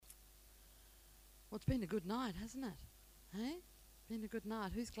Well, it's been a good night, hasn't it? Hey? Been a good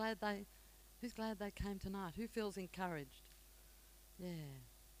night. Who's glad they came tonight? Who feels encouraged? Yeah.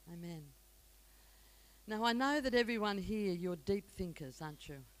 Amen. Now, I know that everyone here, you're deep thinkers, aren't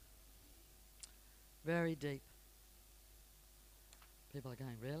you? Very deep. People are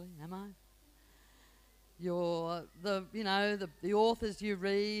going, really? Am I? You're the authors you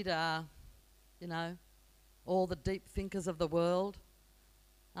read are, you know, all the deep thinkers of the world,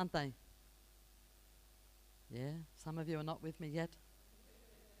 aren't they? Yeah, some of you are not with me yet.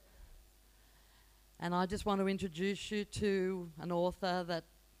 And I just want to introduce you to an author that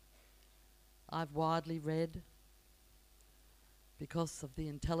I've widely read because of the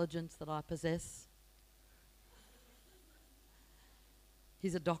intelligence that I possess.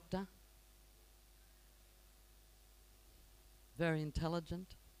 He's a doctor, very intelligent.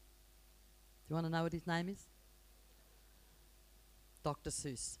 Do you want to know what his name is? Dr.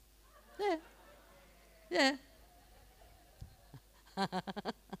 Seuss. Yeah. Yeah.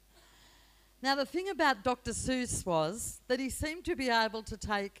 Now, the thing about Dr. Seuss was that he seemed to be able to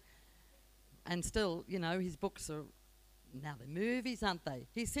take, and still, his books are, now they're movies, aren't they?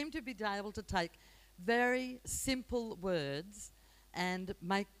 He seemed to be able to take very simple words and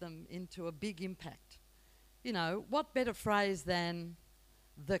make them into a big impact. What better phrase than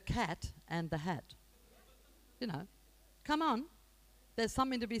the cat and the hat? Come on. There's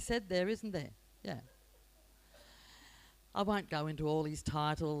something to be said there, isn't there? Yeah. I won't go into all his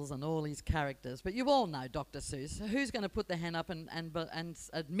titles and all his characters, but you all know Dr. Seuss. Who's going to put their hand up and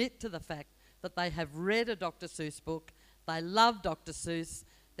admit to the fact that they have read a Dr. Seuss book, they love Dr. Seuss,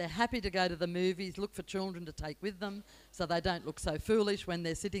 they're happy to go to the movies, look for children to take with them so they don't look so foolish when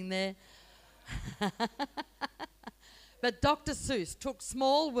they're sitting there. But Dr. Seuss took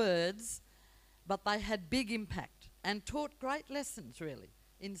small words, but they had big impact and taught great lessons, really,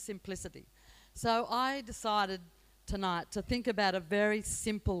 in simplicity. So I decided tonight to think about a very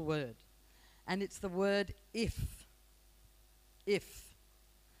simple word, and it's the word if. If.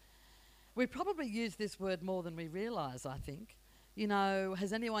 We probably use this word more than we realise, I think.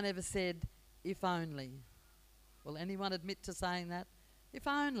 Has anyone ever said, if only? Will anyone admit to saying that? If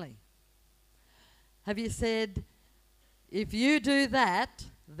only. Have you said, if you do that,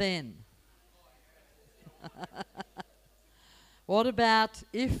 then? What about,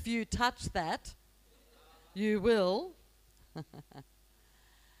 if you touch that, you will?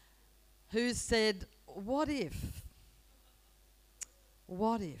 Who said, what if?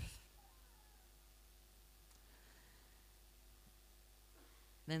 What if?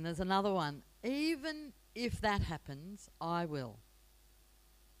 Then there's another one. Even if that happens, I will.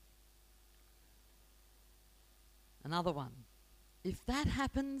 Another one. If that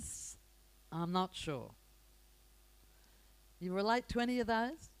happens, I'm not sure. You relate to any of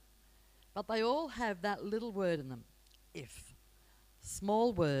those? But they all have that little word in them. If.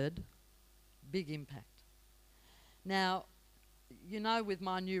 Small word, big impact. Now, with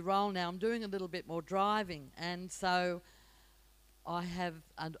my new role now, I'm doing a little bit more driving, and so I have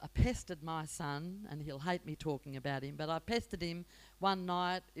pestered my son, and he'll hate me talking about him, but I pestered him one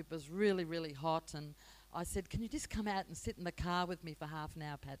night. It was really, really hot, and I said, can you just come out and sit in the car with me for half an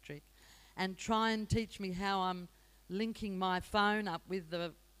hour, Patrick, and try and teach me how I'm linking my phone up with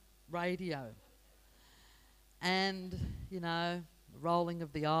the radio? And, rolling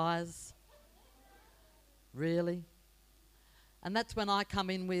of the eyes. Really? And that's when I come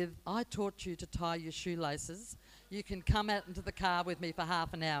in with, I taught you to tie your shoelaces. You can come out into the car with me for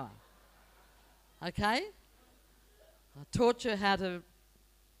half an hour. Okay? I taught you how to...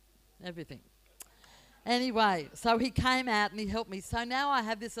 everything. Anyway, so he came out and he helped me. So now I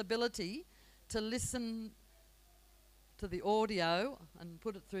have this ability to listen to the audio and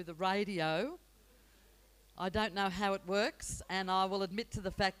put it through the radio. I don't know how it works, and I will admit to the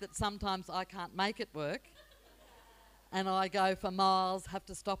fact that sometimes I can't make it work. And I go for miles, have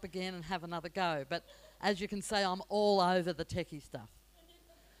to stop again and have another go. But as you can see, I'm all over the techie stuff,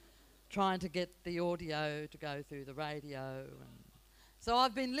 trying to get the audio to go through the radio. So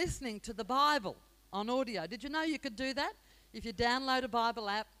I've been listening to the Bible on audio. Did you know you could do that? If you download a Bible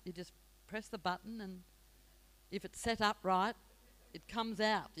app, you just press the button, and if it's set up right, it comes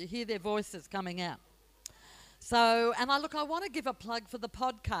out. You hear their voices coming out. So, and I want to give a plug for the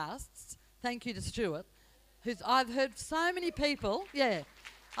podcasts. Thank you to Stuart. I've heard so many people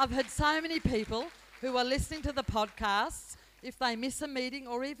who are listening to the podcasts if they miss a meeting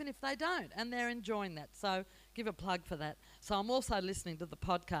or even if they don't, and they're enjoying that. So give a plug for that. So I'm also listening to the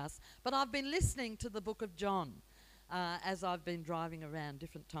podcast, but I've been listening to the book of John as I've been driving around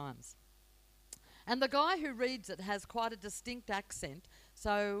different times. And the guy who reads it has quite a distinct accent,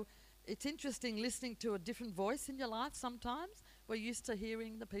 so it's interesting listening to a different voice in your life sometimes. We're used to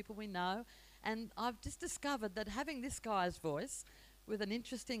hearing the people we know. And I've just discovered that having this guy's voice with an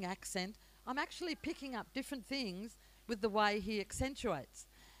interesting accent, I'm actually picking up different things with the way he accentuates.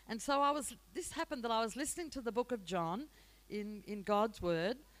 And so this happened that I was listening to the book of John in God's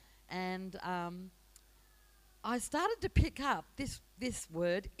Word, and I started to pick up this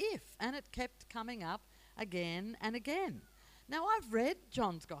word if, and it kept coming up again and again. Now, I've read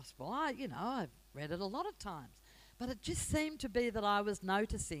John's Gospel. I've read it a lot of times. But it just seemed to be that I was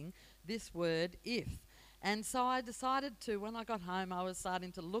noticing this word if. And so I decided to, when I got home, I was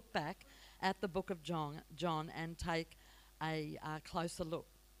starting to look back at the book of John and take a closer look.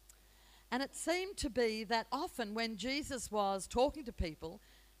 And it seemed to be that often when Jesus was talking to people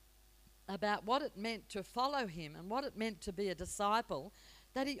about what it meant to follow him and what it meant to be a disciple,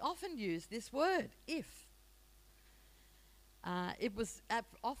 that he often used this word, if. It was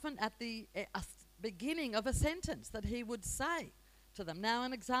often at the beginning of a sentence that he would say to them. Now,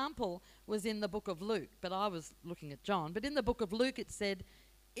 an example was in the book of Luke, but I was looking at John. But in the book of Luke it said,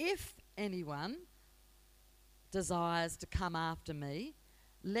 if anyone desires to come after me,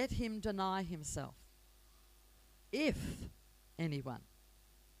 let him deny himself. If anyone.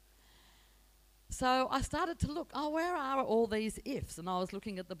 So I started to look, where are all these ifs? And I was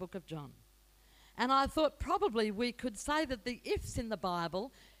looking at the book of John. And I thought probably we could say that the ifs in the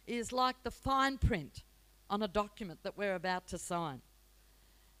Bible is like the fine print on a document that we're about to sign.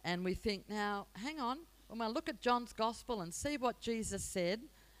 And we think, now, hang on, when I look at John's Gospel and see what Jesus said,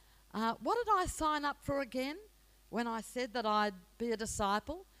 what did I sign up for again when I said that I'd be a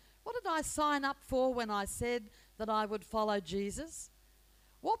disciple? What did I sign up for when I said that I would follow Jesus?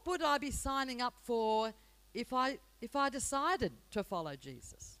 What would I be signing up for if I decided to follow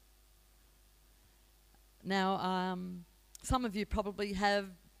Jesus? Now, some of you probably have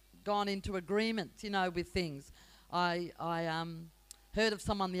gone into agreement, with things. I heard of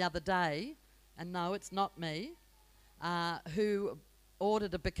someone the other day, and no, it's not me, who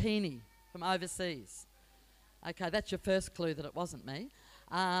ordered a bikini from overseas. Okay, that's your first clue that it wasn't me.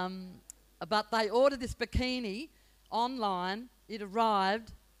 But they ordered this bikini online. It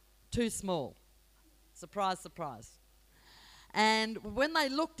arrived too small. Surprise, surprise. And when they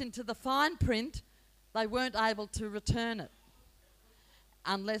looked into the fine print, they weren't able to return it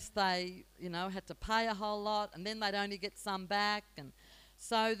unless they, had to pay a whole lot, and then they'd only get some back. And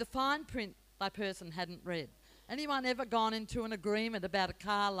so the fine print that person hadn't read. Anyone ever gone into an agreement about a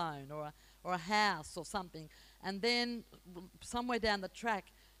car loan or a house or something, and then somewhere down the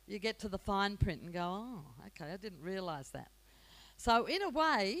track you get to the fine print and go, oh, okay, I didn't realise that. So in a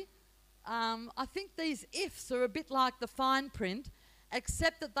way, I think these ifs are a bit like the fine print,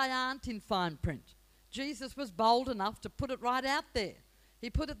 except that they aren't in fine print. Jesus was bold enough to put it right out there. He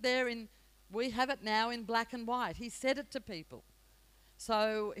put it there we have it now in black and white. He said it to people.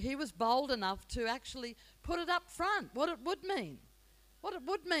 So he was bold enough to actually put it up front, what it would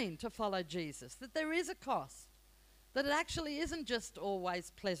mean to follow Jesus, that there is a cost, that it actually isn't just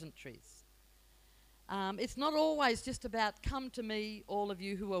always pleasantries. It's not always just about, come to me, all of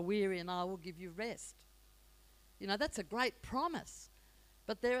you who are weary, and I will give you rest. That's a great promise.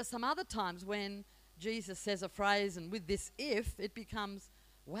 But there are some other times when Jesus says a phrase, and with this if, it becomes,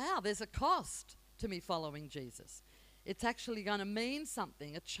 wow, there's a cost to me following Jesus. It's actually going to mean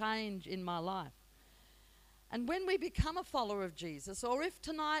something, a change in my life. And when we become a follower of Jesus, or if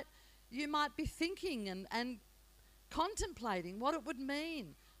tonight you might be thinking and contemplating what it would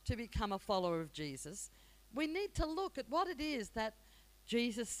mean to become a follower of Jesus, we need to look at what it is that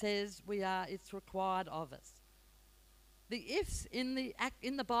Jesus says it's required of us. The ifs in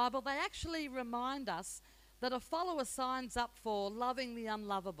the Bible, they actually remind us that a follower signs up for loving the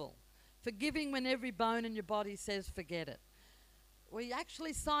unlovable, forgiving when every bone in your body says forget it. We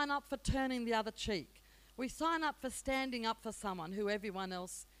actually sign up for turning the other cheek. We sign up for standing up for someone who everyone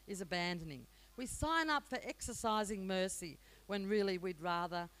else is abandoning. We sign up for exercising mercy when really we'd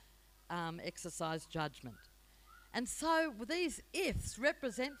rather exercise judgment. And so these ifs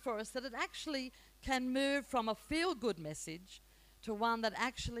represent for us that it actually can move from a feel-good message to one that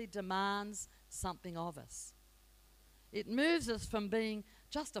actually demands something of us. It moves us from being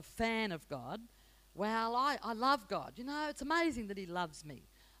just a fan of God. Well, I love God. It's amazing that he loves me.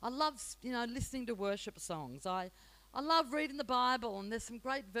 I love, listening to worship songs. I love reading the Bible, and there's some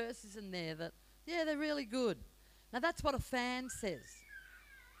great verses in there that, they're really good. Now, that's what a fan says.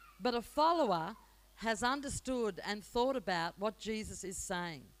 But a follower has understood and thought about what Jesus is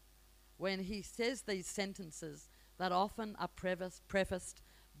saying when he says these sentences that often are prefaced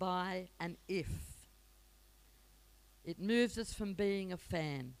by an if. It moves us from being a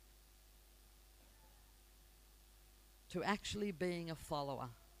fan to actually being a follower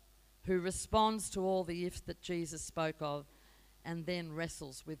who responds to all the ifs that Jesus spoke of and then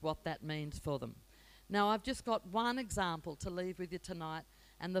wrestles with what that means for them. Now, I've just got one example to leave with you tonight,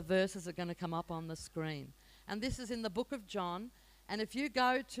 and the verses are going to come up on the screen. And this is in the book of John, and if you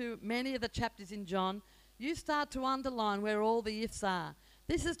go to many of the chapters in John, you start to underline where all the ifs are.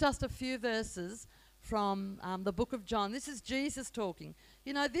 This is just a few verses from the book of John. This is Jesus talking.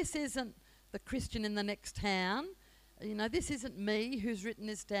 You know, this isn't the Christian in the next town. You know, this isn't me who's written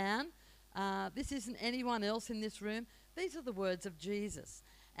this down. This isn't anyone else in this room. These are the words of Jesus.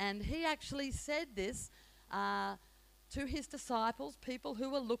 And he actually said this to his disciples, people who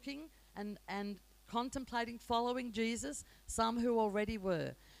were looking and contemplating following Jesus, some who already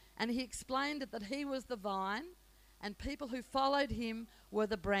were. And he explained that he was the vine and people who followed him were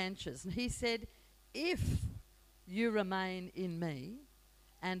the branches. And he said, if you remain in me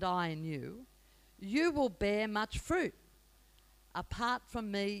and I in you, you will bear much fruit. Apart from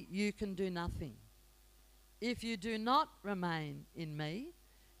me, you can do nothing. If you do not remain in me,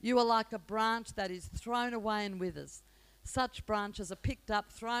 you are like a branch that is thrown away and withers. Such branches are picked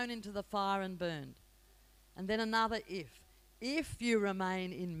up, thrown into the fire and burned. And then another if. If you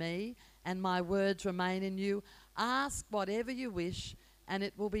remain in me and my words remain in you, ask whatever you wish and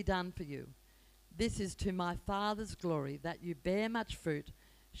it will be done for you. This is to my Father's glory, that you bear much fruit,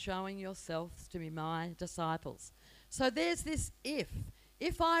 showing yourselves to be my disciples. So there's this if.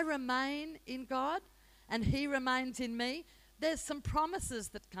 If I remain in God and he remains in me, there's some promises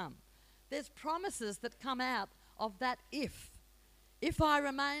that come. There's promises that come out of that if. If I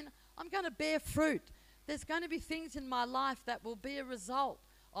remain, I'm going to bear fruit. There's going to be things in my life that will be a result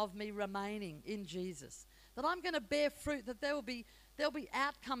of me remaining in Jesus. That I'm going to bear fruit, that there'll be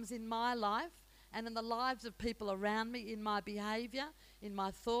outcomes in my life and in the lives of people around me, in my behaviour, in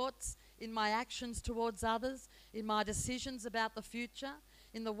my thoughts, in my actions towards others, in my decisions about the future,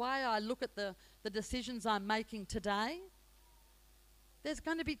 in the way I look at the decisions I'm making today. There's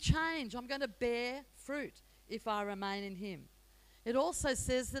going to be change. I'm going to bear fruit if I remain in him. It also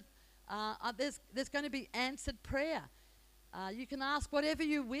says that there's going to be answered prayer. You can ask whatever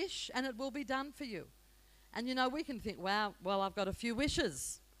you wish and it will be done for you. And you know, we can think, wow, well, I've got a few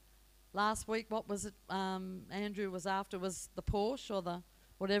wishes. Last week, what was it Andrew was after? Was the Porsche or the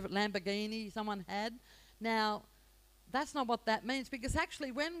whatever Lamborghini someone had? Now, that's not what that means, because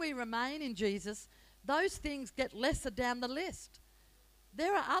actually when we remain in Jesus, those things get lesser down the list.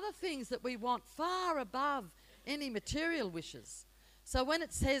 There are other things that we want far above any material wishes. So when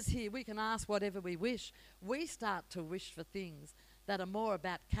it says here we can ask whatever we wish, we start to wish for things that are more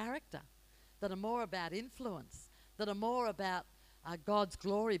about character, that are more about influence, that are more about God's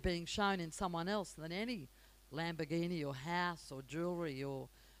glory being shown in someone else than any Lamborghini or house or jewellery or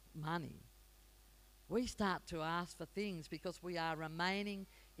money. We start to ask for things because we are remaining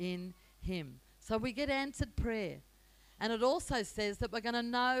in him. So we get answered prayer. And it also says that we're going to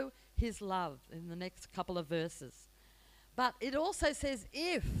know his love in the next couple of verses. But it also says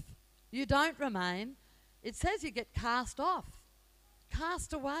if you don't remain, it says you get cast off,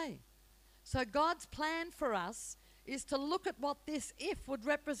 cast away. So God's plan for us is to look at what this if would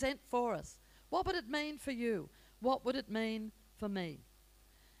represent for us. What would it mean for you? What would it mean for me?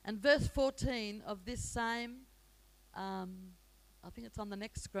 And verse 14 of this same, I think it's on the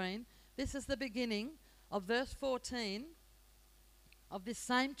next screen, this is the beginning of verse 14 of this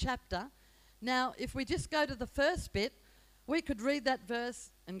same chapter. Now, if we just go to the first bit, we could read that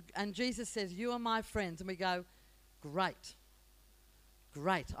verse and Jesus says, you are my friends. And we go, great.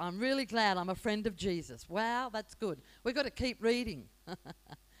 Great. I'm really glad I'm a friend of Jesus. Wow, that's good. We've got to keep reading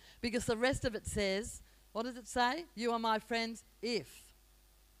because the rest of it says, what does it say? You are my friends if.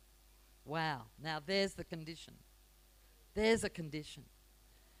 Wow. Now there's the condition. There's a condition.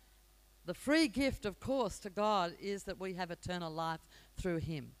 The free gift, of course, to God is that we have eternal life through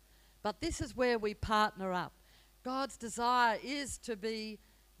him. But this is where we partner up. God's desire is to be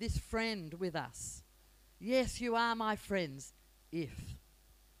this friend with us. Yes, you are my friends if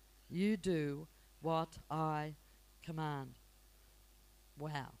you do what I command.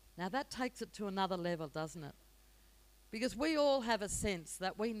 Wow. Now that takes it to another level, doesn't it? Because we all have a sense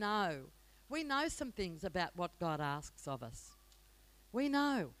that we know some things about what God asks of us. We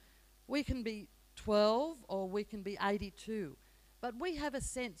know. We can be 12 or we can be 82, but we have a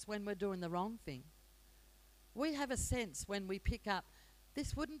sense when we're doing the wrong thing. We have a sense when we pick up,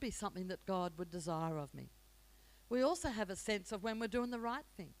 this wouldn't be something that God would desire of me. We also have a sense of when we're doing the right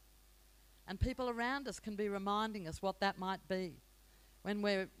thing. And people around us can be reminding us what that might be. When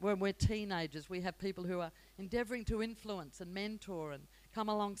we're teenagers, we have people who are endeavouring to influence and mentor and come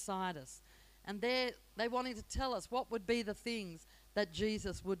alongside us. And they're wanting to tell us what would be the things that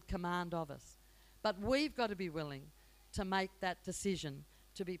Jesus would command of us. But we've got to be willing to make that decision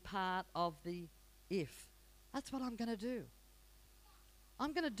to be part of the if. That's what I'm going to do.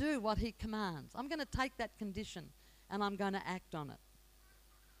 I'm going to do what he commands. I'm going to take that condition and I'm going to act on it.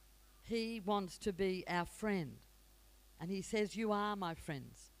 He wants to be our friend. And he says, you are my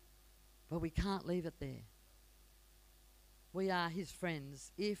friends. But we can't leave it there. We are his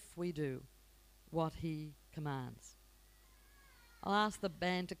friends if we do what he commands. I'll ask the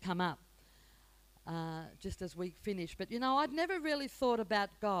band to come up just as we finish. But, you know, I'd never really thought about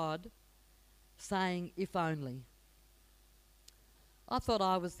God saying, if only. I thought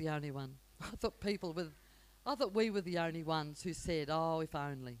I was the only one. I thought we were the only ones who said, oh, if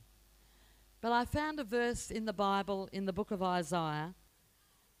only. But I found a verse in the Bible, in the book of Isaiah,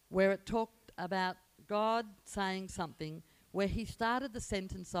 where it talked about God saying something, where he started the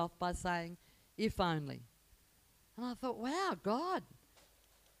sentence off by saying, if only. And I thought, wow, God,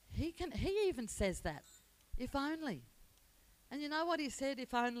 he even says that, if only. And you know what he said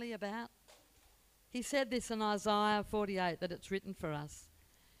if only about? He said this in Isaiah 48, that it's written for us.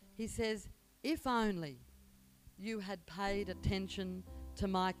 He says, if only you had paid attention to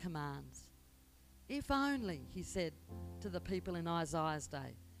my commands. If only, he said to the people in Isaiah's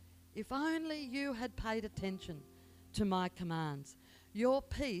day, if only you had paid attention to my commands, your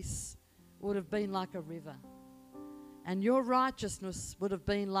peace would have been like a river, and your righteousness would have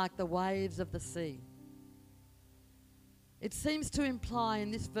been like the waves of the sea. It seems to imply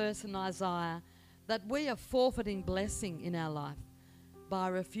in this verse in Isaiah that we are forfeiting blessing in our life by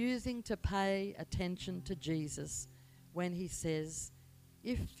refusing to pay attention to Jesus when he says,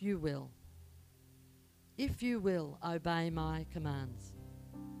 if you will obey my commands.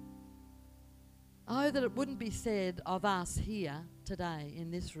 Oh, that it wouldn't be said of us here today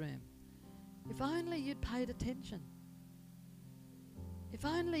in this room, if only you'd paid attention. If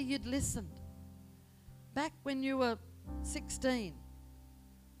only you'd listened. Back when you were 16,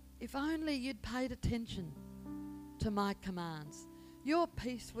 if only you'd paid attention to my commands, your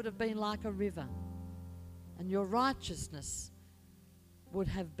peace would have been like a river, and your righteousness would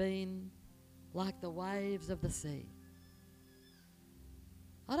have been like the waves of the sea.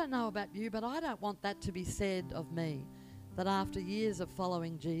 I don't know about you, but I don't want that to be said of me, that after years of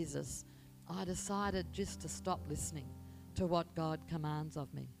following Jesus, I decided just to stop listening to what God commands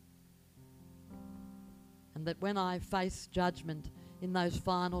of me. And that when I face judgment in those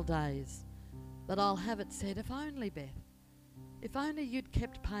final days, that I'll have it said, if only, Beth, if only you'd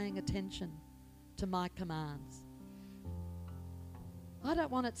kept paying attention to my commands. I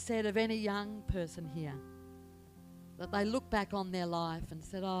don't want it said of any young person here that they look back on their life and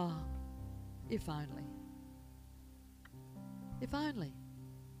said, oh, if only. If only.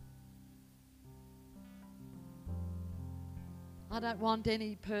 I don't want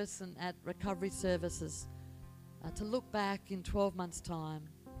any person at recovery services to look back in 12 months' time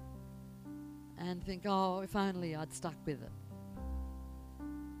and think, oh, if only I'd stuck with it.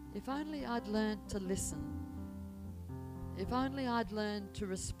 If only I'd learned to listen. If only I'd learned to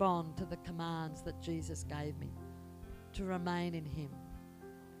respond to the commands that Jesus gave me, to remain in him,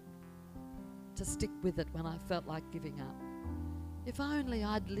 to stick with it when I felt like giving up. If only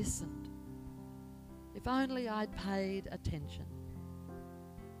I'd listened. If only I'd paid attention.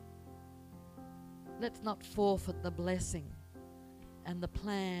 Let's not forfeit the blessing and the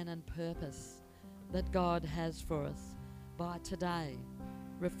plan and purpose that God has for us by today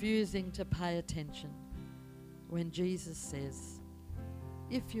refusing to pay attention when Jesus says,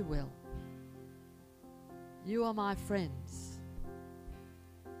 if you will, you are my friends,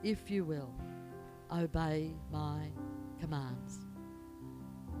 if you will, obey my commands.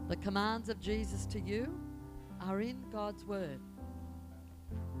 The commands of Jesus to you are in God's word.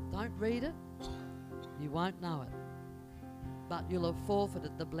 Don't read it, you won't know it, but you'll have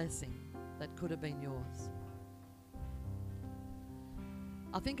forfeited the blessing that could have been yours.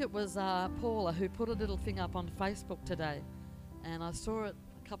 I think it was Paula who put a little thing up on Facebook today, and I saw it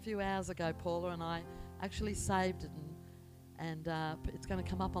a few hours ago, Paula, and I actually saved it, and it's going to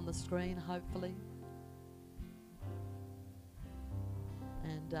come up on the screen, hopefully.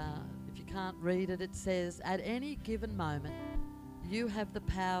 And if you can't read it, it says, at any given moment, you have the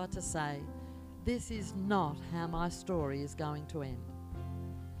power to say, this is not how my story is going to end.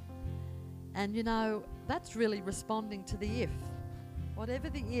 And you know, that's really responding to the if. Whatever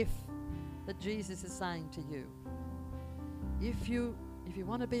the if that Jesus is saying to you. If you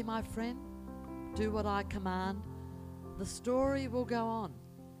want to be my friend, do what I command, the story will go on.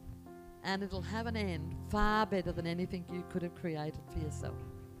 And it'll have an end far better than anything you could have created for yourself.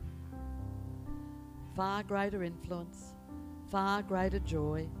 far greater influence, far greater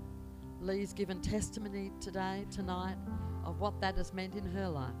joy. Lee's given testimony tonight, of what that has meant in her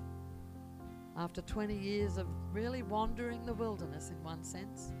life. After 20 years of really wandering the wilderness in one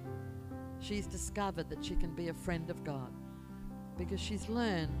sense, she's discovered that she can be a friend of God because she's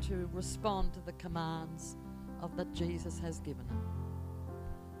learned to respond to the commands of that Jesus has given her.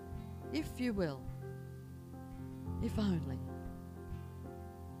 If you will, if only.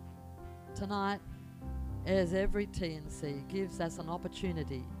 Tonight, as every TNC gives us an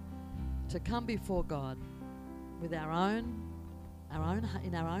opportunity to come before God with in our own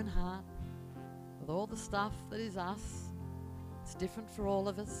heart, with all the stuff that is us. It's different for all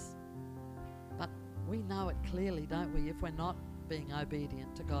of us, but we know it clearly, don't we, if we're not being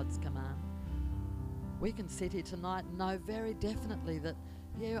obedient to God's command. We can sit here tonight and know very definitely that,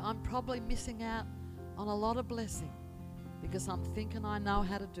 yeah, I'm probably missing out on a lot of blessing because I'm thinking I know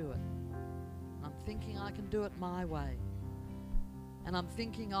how to do it. I'm thinking I can do it my way. And I'm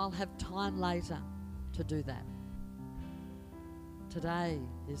thinking I'll have time later to do that. Today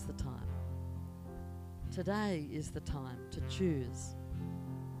is the time. Today is the time to choose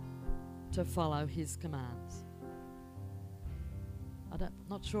to follow His commands. I'm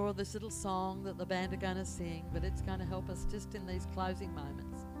not sure of this little song that the band are going to sing, but it's going to help us just in these closing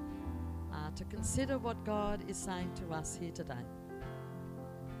moments to consider what God is saying to us here today.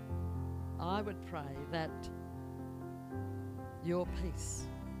 I would pray that your peace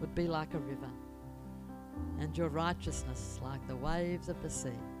would be like a river and your righteousness like the waves of the sea,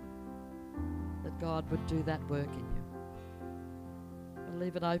 that God would do that work in you. I'll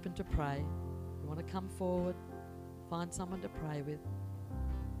leave it open to pray. If you want to come forward, find someone to pray with.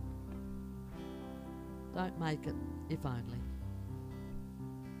 Don't make it if only.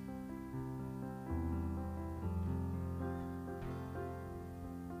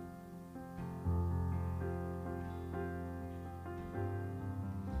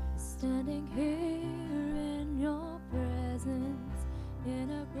 Standing here in your